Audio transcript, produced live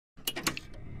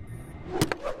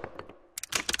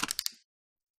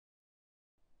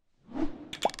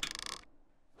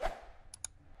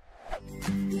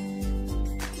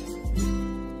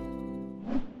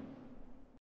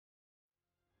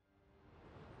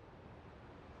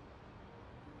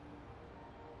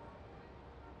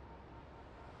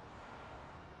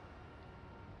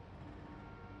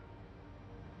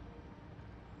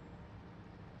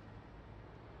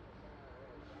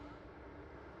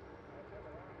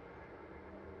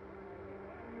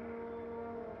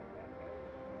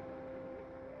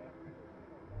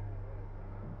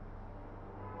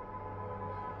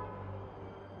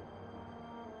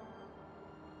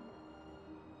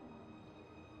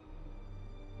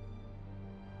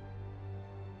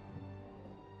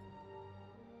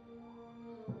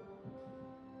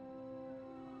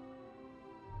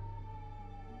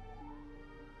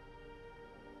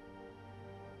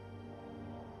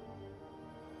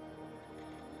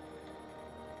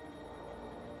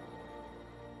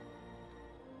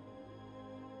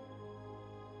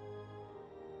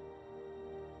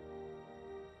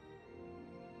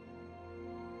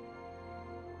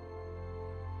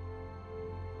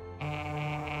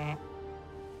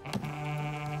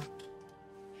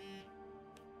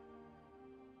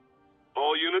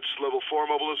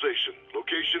before mobilization.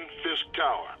 Location, Fisk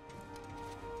Tower.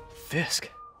 Fisk?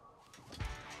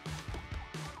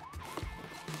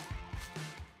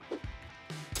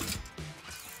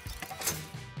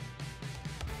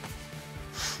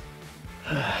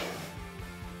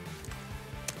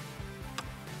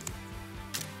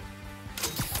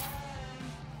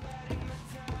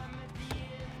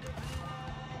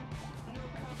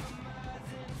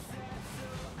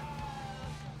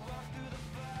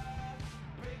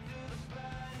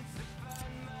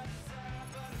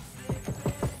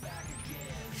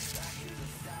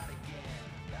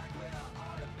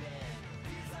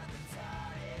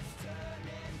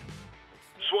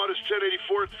 SWAT is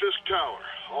 1084 at Fisk Tower.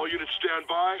 All units stand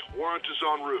by. Warrant is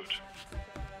en route.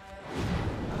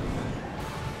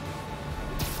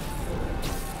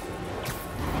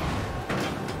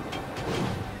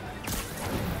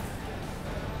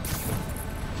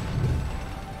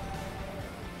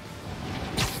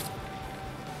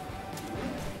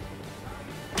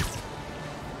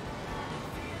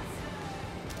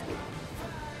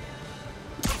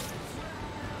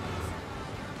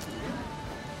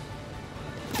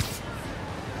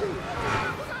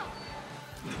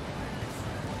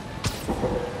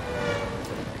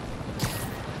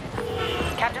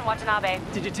 Captain Watanabe.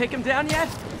 Did you take him down yet?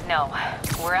 No.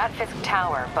 We're at Fisk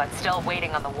Tower, but still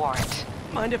waiting on the warrant.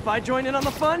 Mind if I join in on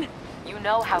the fun? You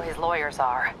know how his lawyers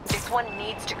are. This one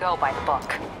needs to go by the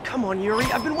book. Come on, Yuri.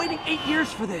 I've been waiting 8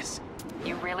 years for this.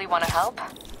 You really want to help?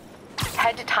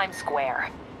 Head to Times Square.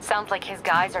 Sounds like his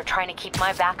guys are trying to keep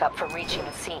my backup from reaching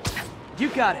the scene. You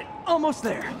got it. Almost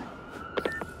there.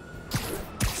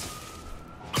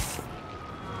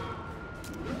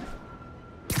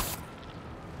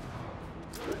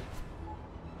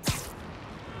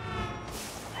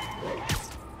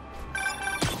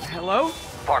 Hello?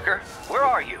 Parker, where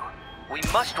are you? We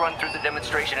must run through the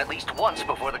demonstration at least once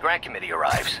before the grant committee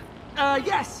arrives.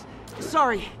 Yes.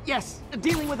 Sorry. Yes.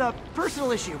 Dealing with a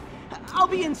personal issue. I'll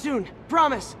be in soon.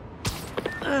 Promise.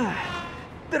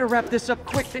 Better wrap this up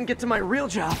quick than get to my real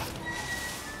job.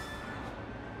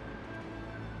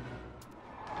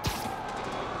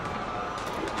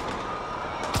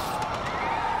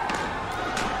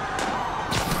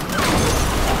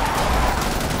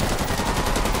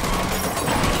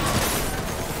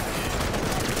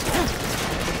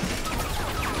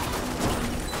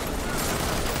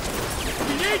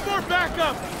 Need more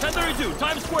backup! 1032,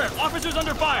 Times Square. Officers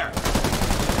under fire.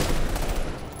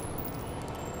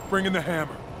 Bring in the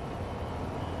hammer.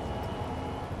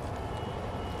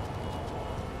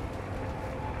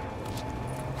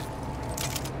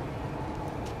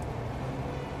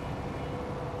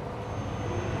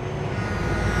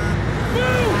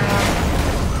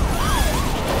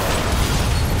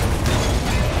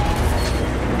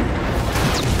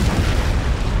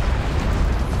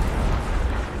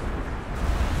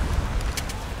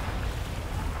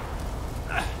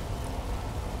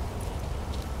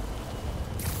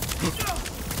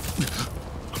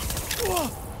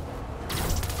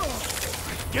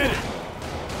 Get it!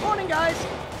 Morning, guys.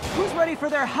 Who's ready for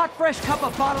their hot, fresh cup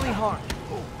of bodily harm?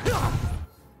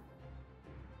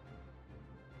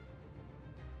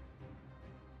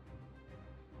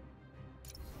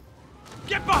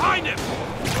 Get behind him!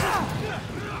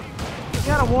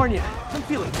 Gotta warn you, I'm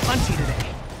feeling punchy today.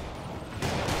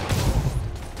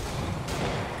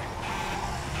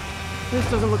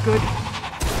 This doesn't look good.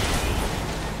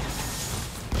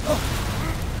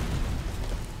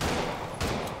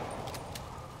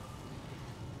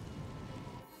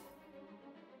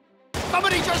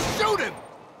 Somebody just shoot him!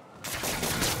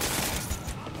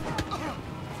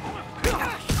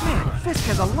 Man, Fisk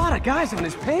has a lot of guys on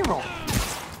his payroll.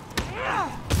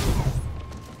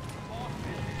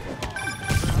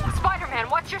 Spider-Man,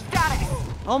 what's your status?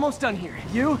 Almost done here.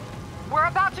 You? We're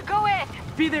about to go in.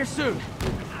 Be there soon.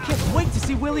 Can't wait to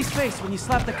see Willie's face when you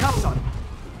slap the cuffs on him.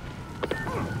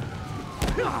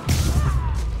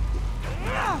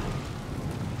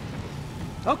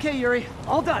 Okay, Yuri.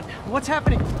 All done. What's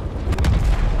happening?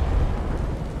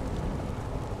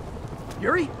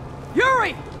 Yuri?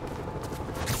 Yuri!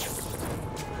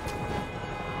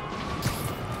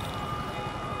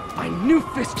 I knew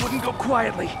Fisk wouldn't go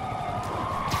quietly.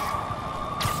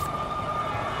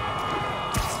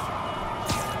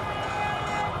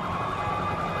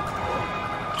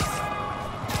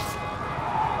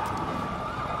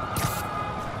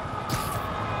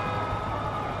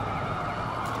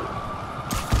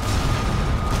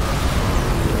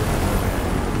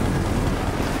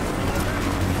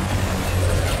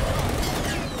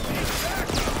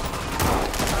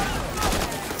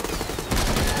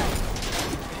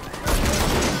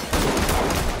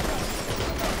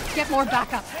 Get more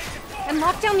backup. and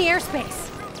lock down the airspace.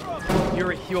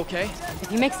 Yuri, you okay? If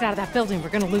he makes it out of that building, we're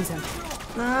gonna lose him.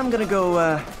 I'm gonna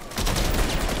go,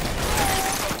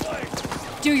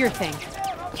 Do your thing.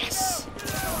 Yes!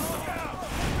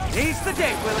 Seize the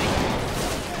day, Willie!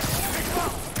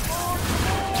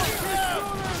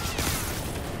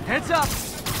 Heads up!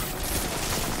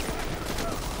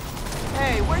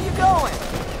 Hey, where you going?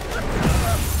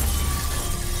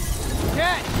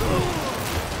 Ken!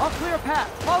 I'll clear a path.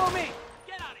 Follow me!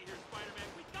 Get out of here, Spider-Man.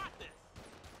 We got this.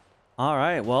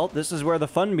 Alright, well, this is where the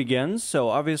fun begins. So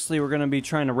obviously we're going to be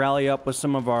trying to rally up with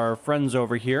some of our friends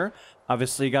over here.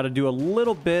 Obviously you got to do a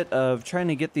little bit of trying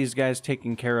to get these guys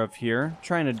taken care of here.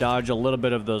 Trying to dodge a little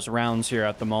bit of those rounds here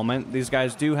at the moment. These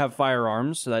guys do have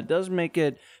firearms, so that does make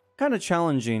it kind of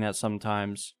challenging at some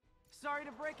times. Sorry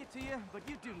to break it to you, but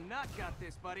you do not got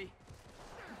this, buddy.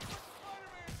 What's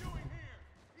Spider-Man doing here?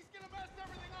 He's gonna mess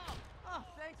everything up! Oh,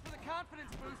 thanks for the confidence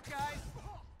boost, guys.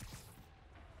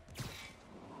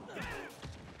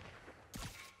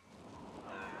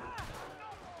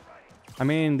 I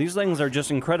mean, these things are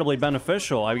just incredibly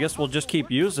beneficial. I guess we'll just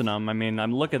keep using them. I mean,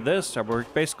 look at this. We're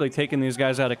basically taking these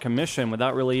guys out of commission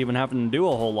without really even having to do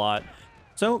a whole lot.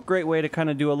 So, great way to kind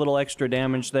of do a little extra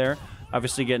damage there.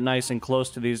 Obviously get nice and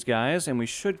close to these guys, and we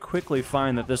should quickly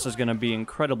find that this is going to be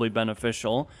incredibly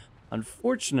beneficial.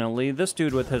 Unfortunately, this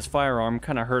dude with his firearm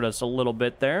kind of hurt us a little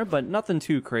bit there, but nothing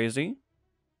too crazy.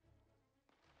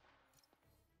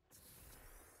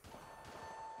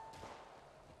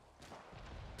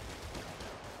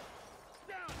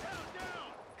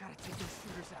 Gotta take those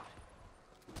shooters out.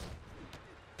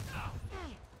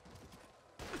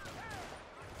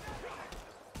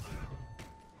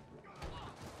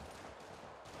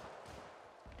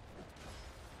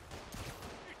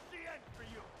 It's the end for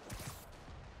you!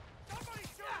 Somebody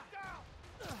shoot him down!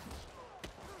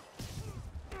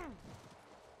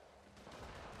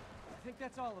 I think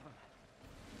that's all of them.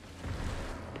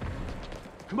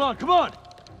 Come on, come on!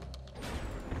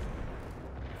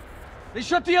 They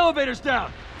shut the elevators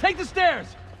down! Take the stairs!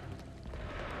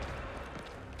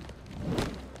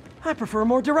 I prefer a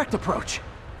more direct approach.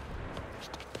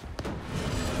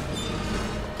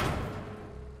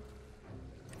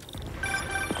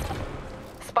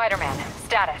 Spider-Man,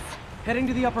 status. Heading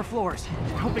to the upper floors,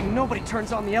 hoping nobody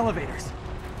turns on the elevators.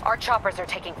 Our choppers are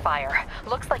taking fire.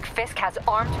 Looks like Fisk has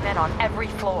armed men on every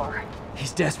floor.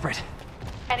 He's desperate.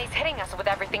 And he's hitting us with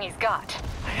everything he's got.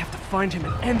 I have to find him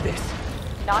and end this.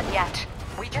 Not yet.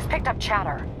 We just picked up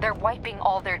chatter. They're wiping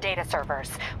all their data servers.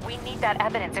 We need that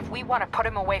evidence if we want to put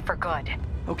him away for good.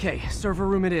 Okay, server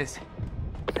room it is.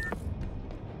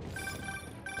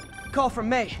 Call from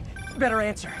May. Better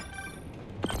answer.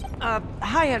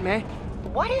 Hi, Aunt May.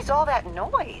 What is all that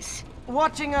noise?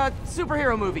 Watching a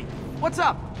superhero movie. What's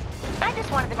up? I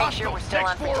just wanted to make sure we're still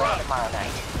on for play tomorrow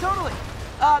night. Totally.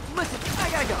 Listen, I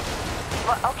gotta go.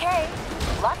 Well, okay.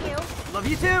 Love you. Love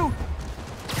you too.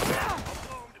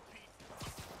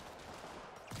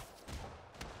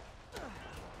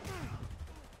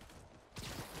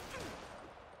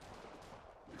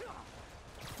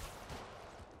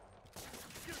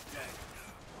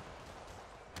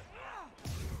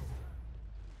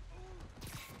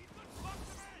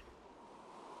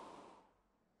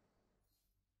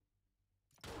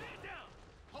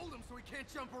 Hold him so he can't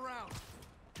jump around.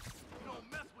 You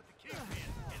don't mess with the Kingpin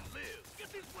and live.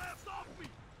 Get these laughs off me.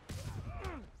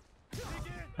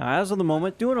 As of the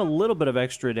moment, doing a little bit of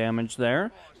extra damage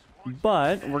there,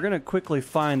 but we're going to quickly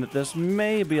find that this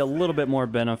may be a little bit more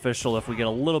beneficial if we get a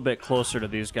little bit closer to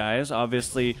these guys.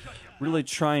 Obviously, really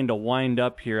trying to wind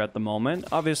up here at the moment.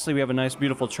 Obviously, we have a nice,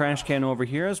 beautiful trash can over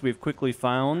here, as we've quickly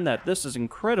found that this is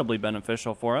incredibly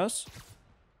beneficial for us.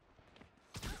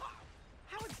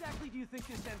 How exactly do you think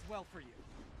this ends well for you?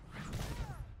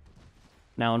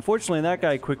 Now, unfortunately, that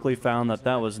guy quickly found that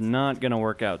that was not going to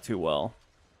work out too well.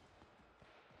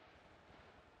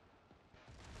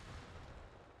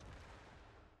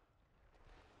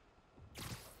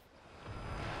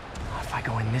 If I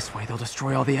go in this way, they'll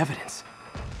destroy all the evidence.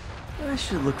 I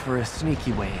should look for a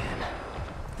sneaky way in.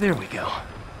 There we go.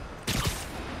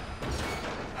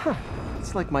 Huh.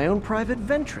 It's like my own private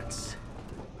ventrance.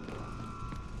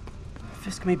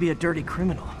 Fisk may be a dirty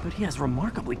criminal, but he has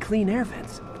remarkably clean air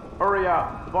vents. Hurry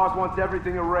up. The boss wants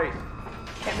everything erased.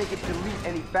 Can't make it delete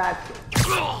any faster.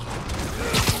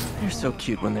 They're so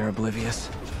cute when they're oblivious.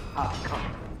 Ah, come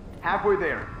on. Halfway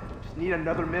there. Just need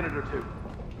another minute or two.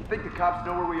 You think the cops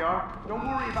know where we are? Don't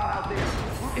worry about out there.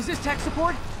 Is this tech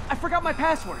support? I forgot my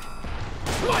password.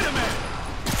 Spider-Man!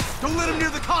 Don't let him near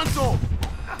the console!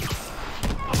 I'm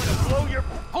gonna blow your...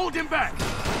 Hold him back!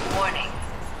 Warning.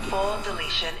 Full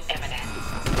deletion imminent.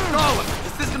 Install them! The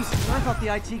system's... I thought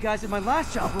the IT guys at my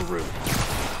last job were rude.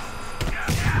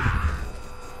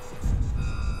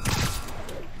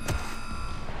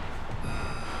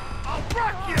 I'll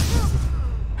wreck you!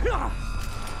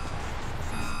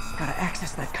 Gotta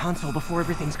access that console before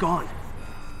everything's gone.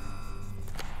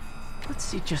 Let's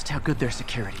see just how good their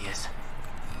security is.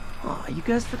 Aw, you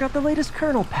guys forgot the latest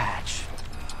kernel patch.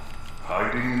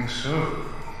 Hiding so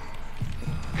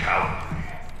cowardly,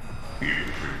 even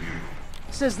for you.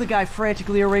 Says the guy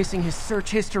frantically erasing his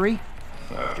search history.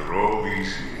 After all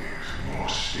these years, you're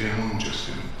still just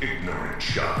an ignorant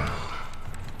child.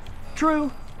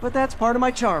 True, but that's part of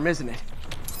my charm, isn't it?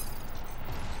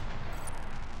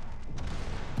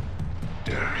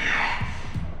 Damn you.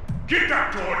 Get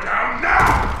that door down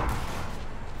now!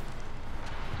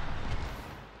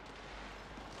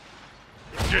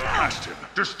 Get past him.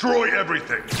 Destroy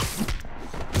everything.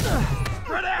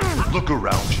 Look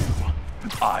around you.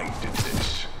 I did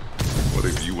this. What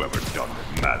have you ever done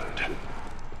that mattered?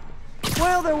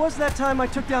 Well, there was that time I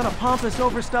took down a pompous,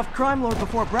 overstuffed crime lord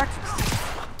before breakfast.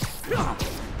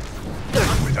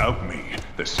 Without me,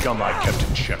 the scum I kept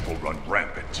in check will run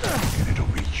rampant, and it'll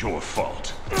be your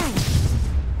fault.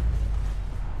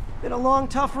 Been a long,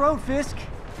 tough road, Fisk.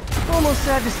 Almost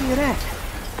sad to see it end.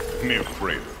 Mere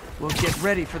freighter. We'll get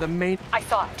ready for the main... I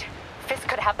saw it. Fisk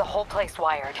could have the whole place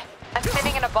wired. I'm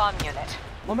sitting in a bomb unit.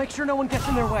 We'll make sure no one gets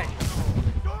in their way.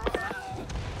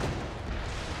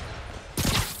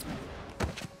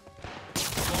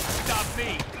 Stop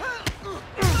me!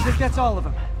 I think that's all of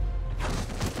them.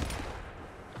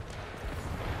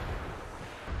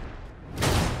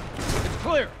 It's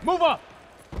clear. Move up.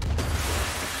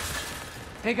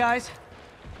 Hey guys,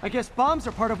 I guess bombs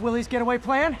are part of Willie's getaway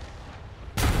plan?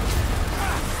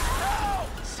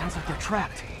 Sounds like they're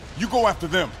trapped. You go after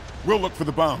them. We'll look for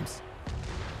the bombs.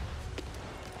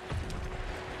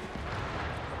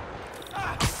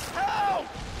 Help!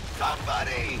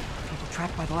 Somebody! People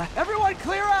trapped by the last... Everyone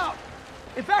clear out!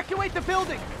 Evacuate the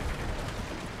building!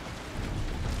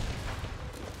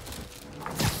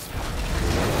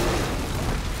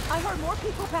 I heard more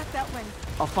people back that way.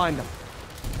 I'll find them.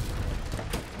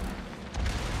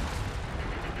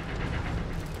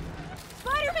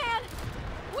 Spider-Man!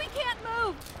 We can't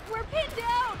move! We're pinned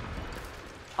down!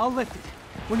 I'll lift it.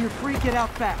 When you're free, get out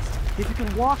fast. If you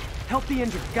can walk, help the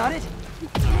injured. Got it?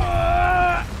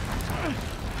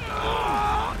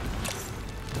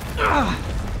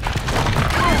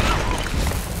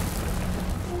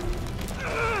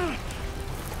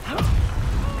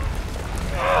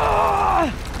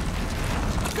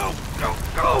 Go, go,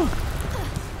 go!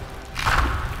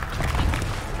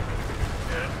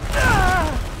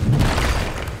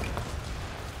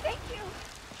 Thank you!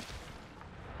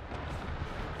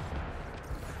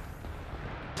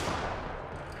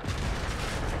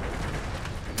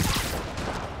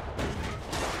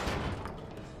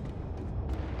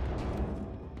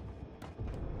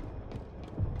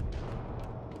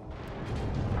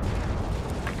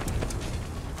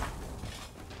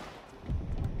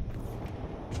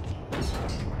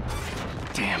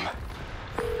 Damn.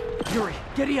 Yuri,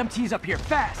 get EMTs up here,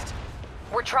 fast!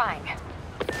 We're trying.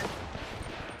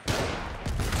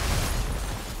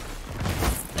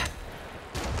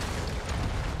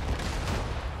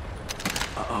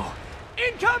 Uh-oh.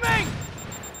 Incoming!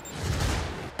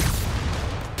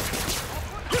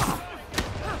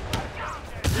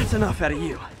 That's enough out of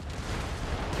you.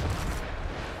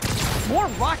 More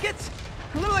rockets?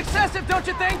 A little excessive, don't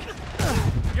you think?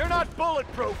 You're not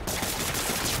bulletproof!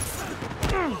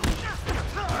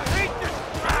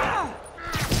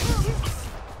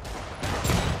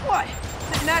 What?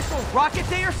 Is it National Rocket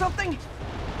Day or something?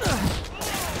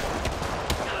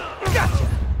 Gotcha!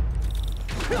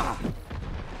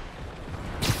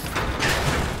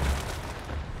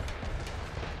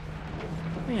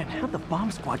 Man, how'd the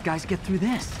bomb squad guys get through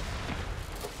this?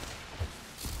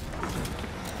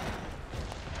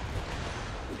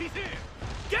 He's here!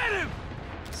 Get him!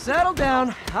 Settle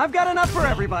down. I've got enough for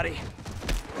everybody.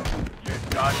 You're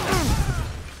done!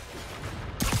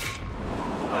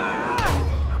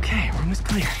 Okay, room is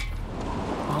clear.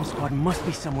 Bomb squad must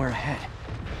be somewhere ahead.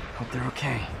 Hope they're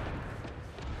okay.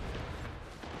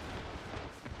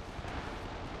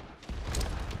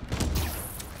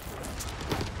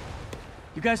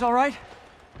 You guys all right?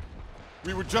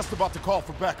 We were just about to call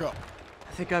for backup.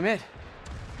 I think I'm it.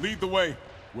 Lead the way.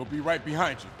 We'll be right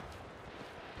behind you.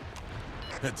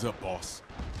 Heads up, boss.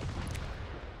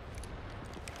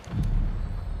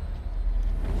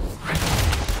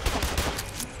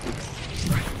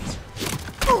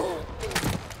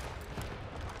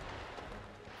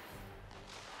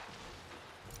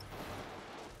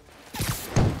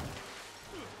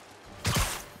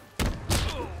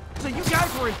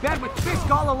 were in bed with Fisk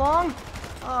all along?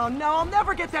 Oh no, I'll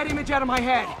never get that image out of my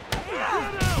head.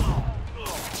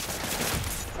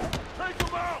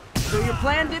 So your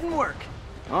plan didn't work.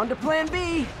 On to plan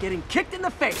B, getting kicked in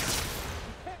the face.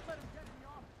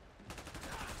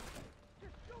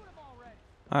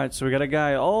 Alright, so we got a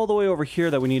guy all the way over here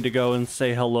that we need to go and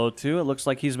say hello to. It looks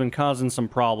like he's been causing some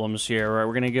problems here. Right,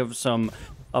 we're going to give some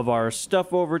of our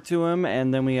stuff over to him,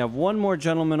 and then we have one more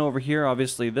gentleman over here.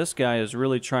 Obviously, this guy is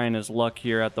really trying his luck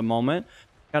here at the moment.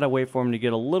 Gotta wait for him to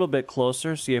get a little bit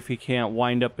closer, see if he can't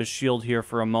wind up his shield here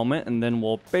for a moment, and then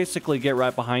we'll basically get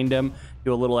right behind him,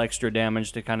 do a little extra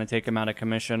damage to kind of take him out of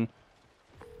commission.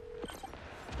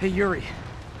 Hey, Yuri.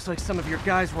 Looks like some of your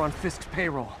guys were on Fisk's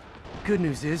payroll. Good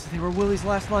news is, they were Willie's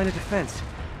last line of defense.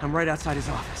 I'm right outside his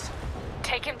office.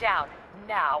 Take him down,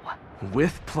 now.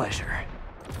 With pleasure.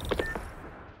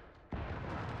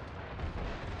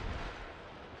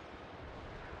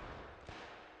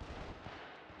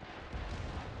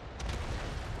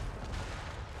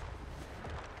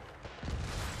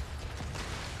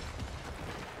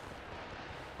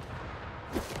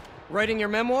 Writing your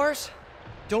memoirs?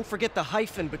 Don't forget the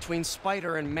hyphen between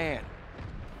spider and man.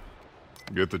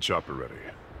 Get the chopper ready.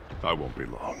 I won't be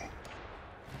long.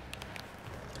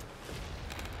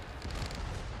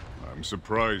 I'm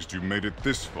surprised you made it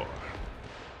this far.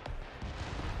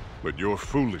 But your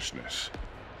foolishness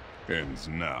ends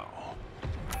now.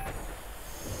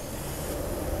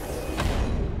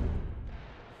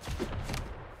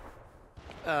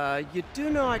 You do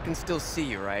know I can still see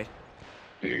you, right?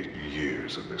 8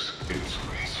 years of this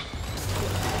insolence.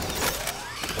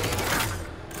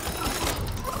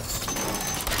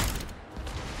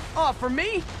 Oh, for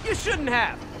me? You shouldn't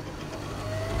have.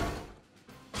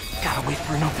 Gotta wait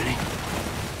for an opening.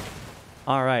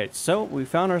 Alright, so we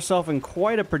found ourselves in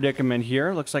quite a predicament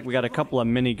here. Looks like we got a couple of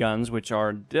miniguns, which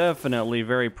are definitely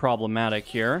very problematic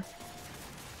here.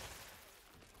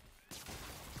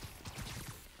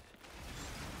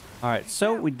 Alright,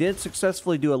 so we did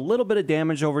successfully do a little bit of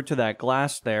damage over to that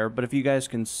glass there, but if you guys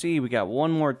can see, we got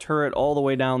one more turret all the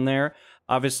way down there.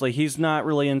 Obviously, he's not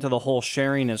really into the whole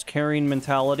sharing is caring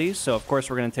mentality, so of course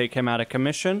we're going to take him out of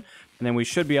commission, and then we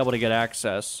should be able to get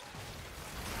access.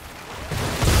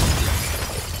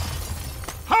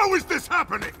 How is this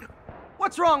happening?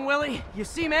 What's wrong, Willie? You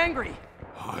seem angry.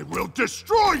 I will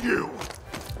destroy you!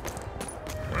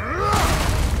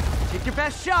 Take your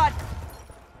best shot.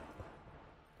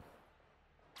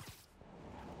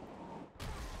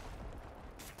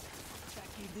 That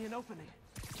gave me an opening.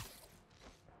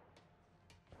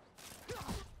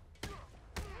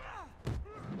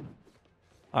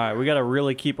 Alright, we gotta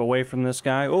really keep away from this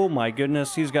guy. Oh my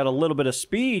goodness, he's got a little bit of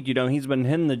speed, you know, he's been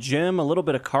hitting the gym, a little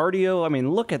bit of cardio. I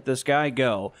mean, look at this guy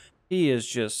go. He is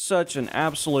just such an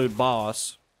absolute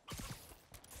boss.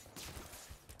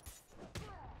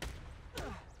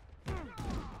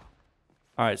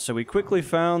 Alright, so we quickly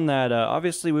found that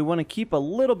obviously we want to keep a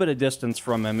little bit of distance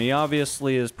from him. He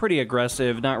obviously is pretty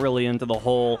aggressive, not really into the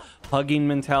whole hugging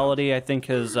mentality. I think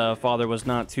his father was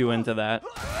not too into that.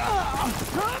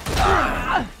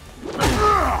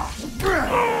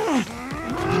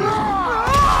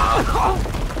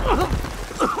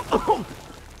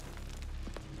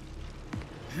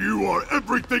 You are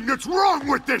everything that's wrong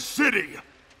with this city!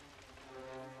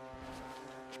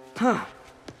 Huh.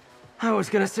 I was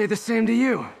gonna say the same to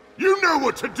you. You know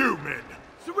what to do, men!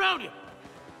 Surround him!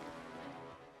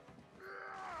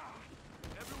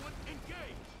 Everyone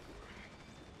engage!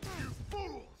 You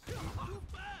fools! Too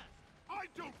fast! I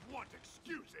don't want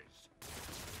excuses!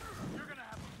 You're gonna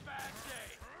have a bad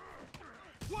day!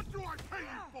 What do I pay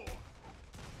you for?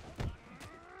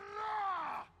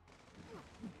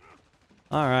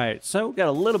 Alright, so got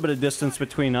a little bit of distance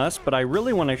between us, but I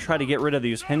really want to try to get rid of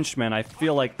these henchmen. I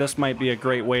feel like this might be a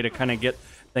great way to kind of get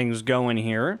things going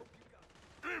here.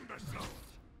 Imbeciles!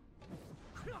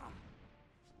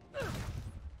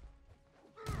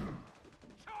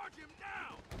 Charge him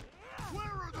now! Where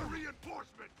are the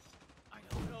reinforcements? I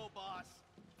don't know, boss.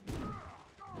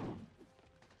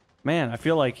 Man, I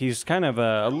feel like he's kind of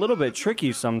a little bit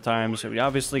tricky sometimes. We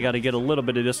obviously got to get a little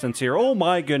bit of distance here. Oh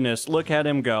my goodness, look at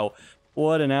him go.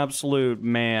 What an absolute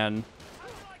man.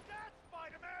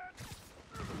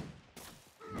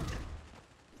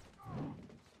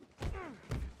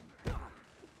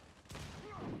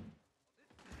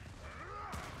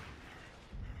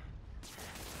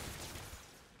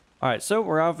 Alright, so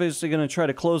we're obviously going to try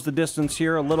to close the distance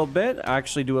here a little bit.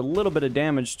 Actually do a little bit of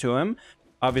damage to him.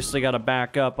 Obviously got to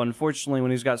back up. Unfortunately,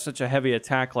 when he's got such a heavy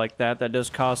attack like that, that does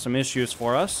cause some issues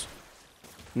for us.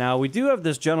 Now, we do have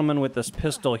this gentleman with this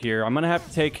pistol here. I'm going to have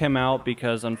to take him out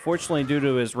because, unfortunately, due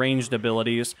to his ranged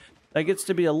abilities, That gets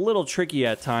to be a little tricky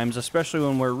at times, especially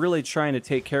when we're really trying to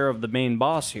take care of the main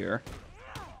boss here.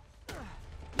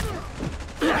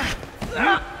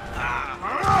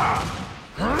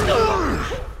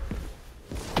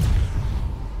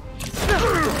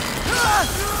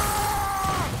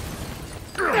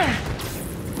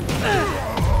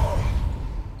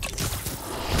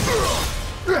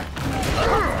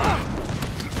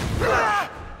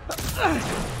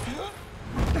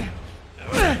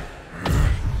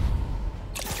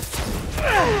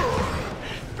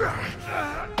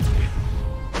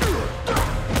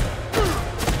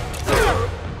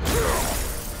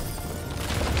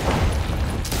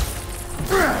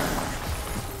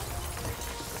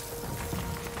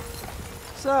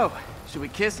 So, should we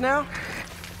kiss now?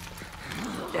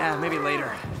 Yeah, maybe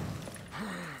later.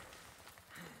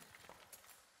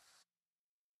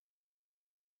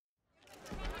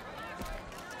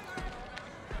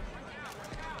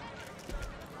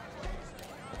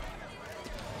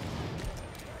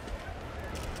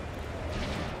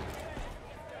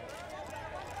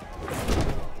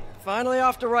 Finally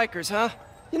off to Rikers, huh?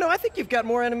 You know, I think you've got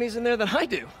more enemies in there than I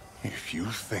do. If you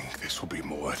think this will be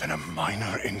more than a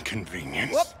minor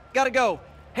inconvenience... Whoop, gotta go.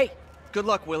 Hey, good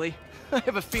luck, Willie. I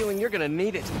have a feeling you're gonna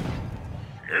need it.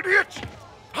 Idiot!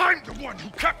 I'm the one who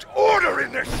kept order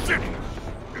in this city!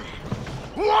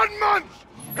 1 month!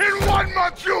 In 1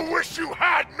 month you'll wish you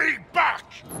had me back!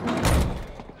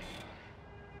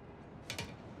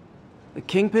 The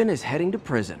Kingpin is heading to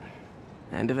prison.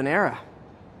 End of an era.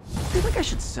 I feel like I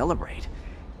should celebrate.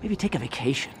 Maybe take a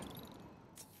vacation.